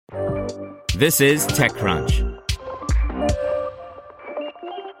This is TechCrunch.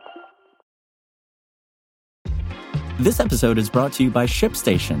 This episode is brought to you by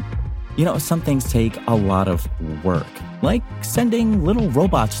ShipStation. You know, some things take a lot of work, like sending little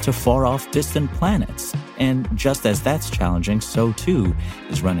robots to far-off distant planets. And just as that's challenging, so too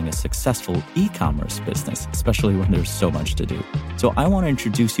is running a successful e-commerce business, especially when there's so much to do. So I want to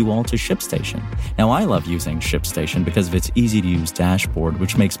introduce you all to ShipStation. Now, I love using ShipStation because of its easy-to-use dashboard,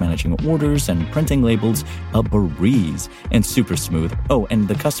 which makes managing orders and printing labels a breeze and super smooth. Oh, and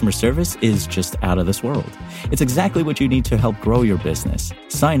the customer service is just out of this world. It's exactly what you need to help grow your business.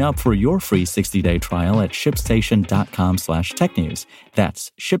 Sign up for your free 60-day trial at ShipStation.com/technews.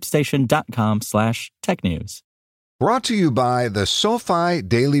 That's ShipStation.com/technews. Brought to you by the SoFi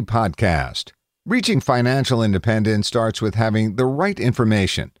Daily Podcast. Reaching financial independence starts with having the right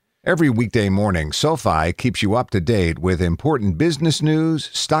information. Every weekday morning, SoFi keeps you up to date with important business news,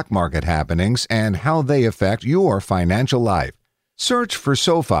 stock market happenings, and how they affect your financial life. Search for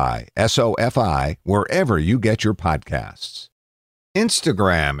SoFi, S-O-F-I, wherever you get your podcasts.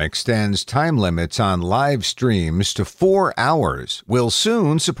 Instagram extends time limits on live streams to 4 hours, will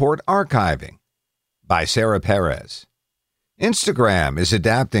soon support archiving. By Sarah Perez. Instagram is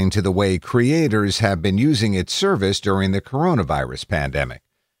adapting to the way creators have been using its service during the coronavirus pandemic.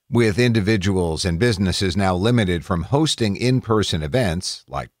 With individuals and businesses now limited from hosting in-person events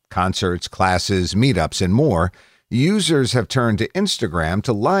like concerts, classes, meetups, and more, users have turned to Instagram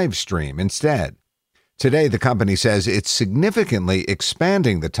to live stream instead. Today, the company says it's significantly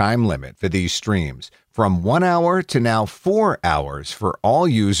expanding the time limit for these streams from 1 hour to now 4 hours for all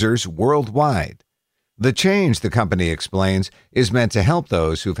users worldwide. The change, the company explains, is meant to help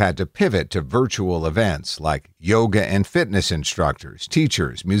those who've had to pivot to virtual events like yoga and fitness instructors,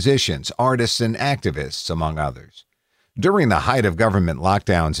 teachers, musicians, artists, and activists, among others. During the height of government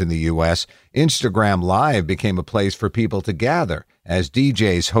lockdowns in the U.S., Instagram Live became a place for people to gather as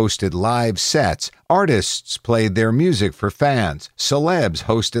DJs hosted live sets, artists played their music for fans, celebs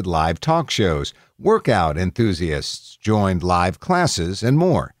hosted live talk shows, workout enthusiasts joined live classes, and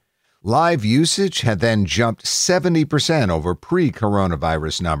more. Live usage had then jumped 70% over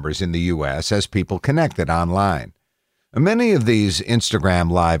pre-coronavirus numbers in the U.S. as people connected online. Many of these Instagram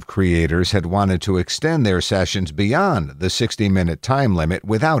Live creators had wanted to extend their sessions beyond the 60-minute time limit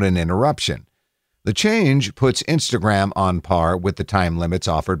without an interruption. The change puts Instagram on par with the time limits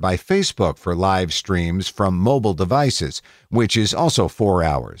offered by Facebook for live streams from mobile devices, which is also 4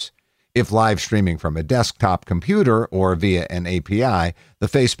 hours. If live streaming from a desktop computer or via an API, the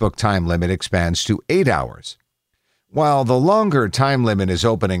Facebook time limit expands to 8 hours. While the longer time limit is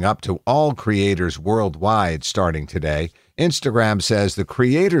opening up to all creators worldwide starting today, Instagram says the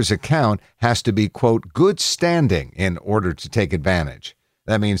creator's account has to be, quote, good standing in order to take advantage.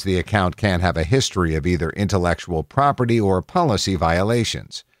 That means the account can't have a history of either intellectual property or policy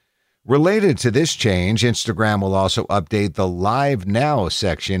violations. Related to this change, Instagram will also update the Live Now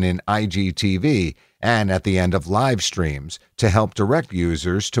section in IGTV and at the end of live streams to help direct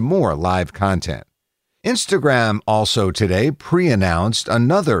users to more live content. Instagram also today pre-announced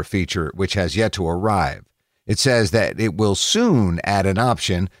another feature which has yet to arrive. It says that it will soon add an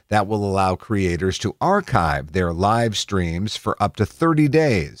option that will allow creators to archive their live streams for up to 30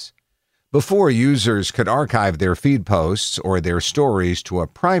 days. Before, users could archive their feed posts or their stories to a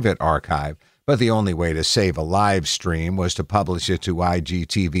private archive, but the only way to save a live stream was to publish it to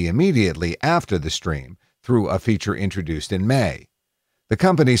IGTV immediately after the stream through a feature introduced in May. The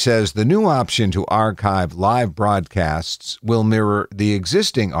company says the new option to archive live broadcasts will mirror the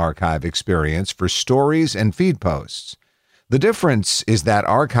existing archive experience for stories and feed posts. The difference is that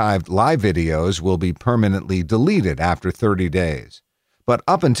archived live videos will be permanently deleted after 30 days. But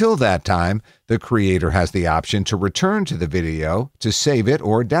up until that time, the creator has the option to return to the video to save it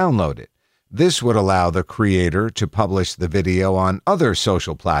or download it. This would allow the creator to publish the video on other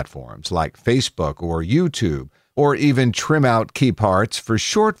social platforms like Facebook or YouTube, or even trim out key parts for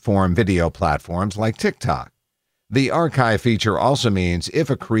short-form video platforms like TikTok. The archive feature also means if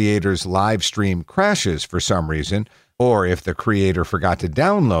a creator's live stream crashes for some reason, or if the creator forgot to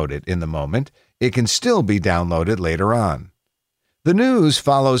download it in the moment, it can still be downloaded later on. The news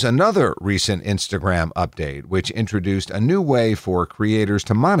follows another recent Instagram update, which introduced a new way for creators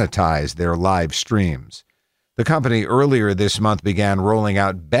to monetize their live streams. The company earlier this month began rolling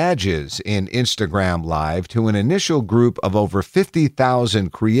out badges in Instagram Live to an initial group of over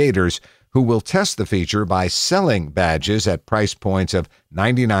 50,000 creators who will test the feature by selling badges at price points of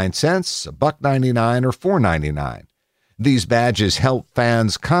 99 cents, $1.99, or $4.99. These badges help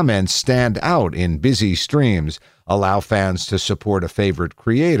fans' comments stand out in busy streams, allow fans to support a favorite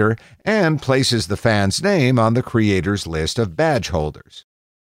creator, and places the fan's name on the creator's list of badge holders.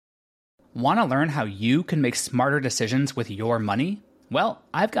 Want to learn how you can make smarter decisions with your money? Well,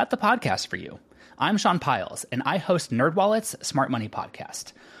 I've got the podcast for you. I'm Sean Piles, and I host NerdWallet's Smart Money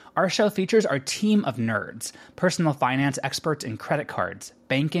Podcast. Our show features our team of nerds, personal finance experts in credit cards,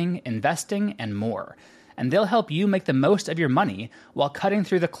 banking, investing, and more. And they'll help you make the most of your money while cutting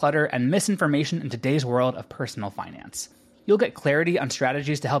through the clutter and misinformation in today's world of personal finance. You'll get clarity on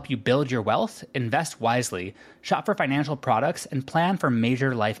strategies to help you build your wealth, invest wisely, shop for financial products, and plan for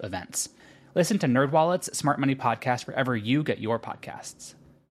major life events. Listen to NerdWallet's Smart Money Podcast wherever you get your podcasts.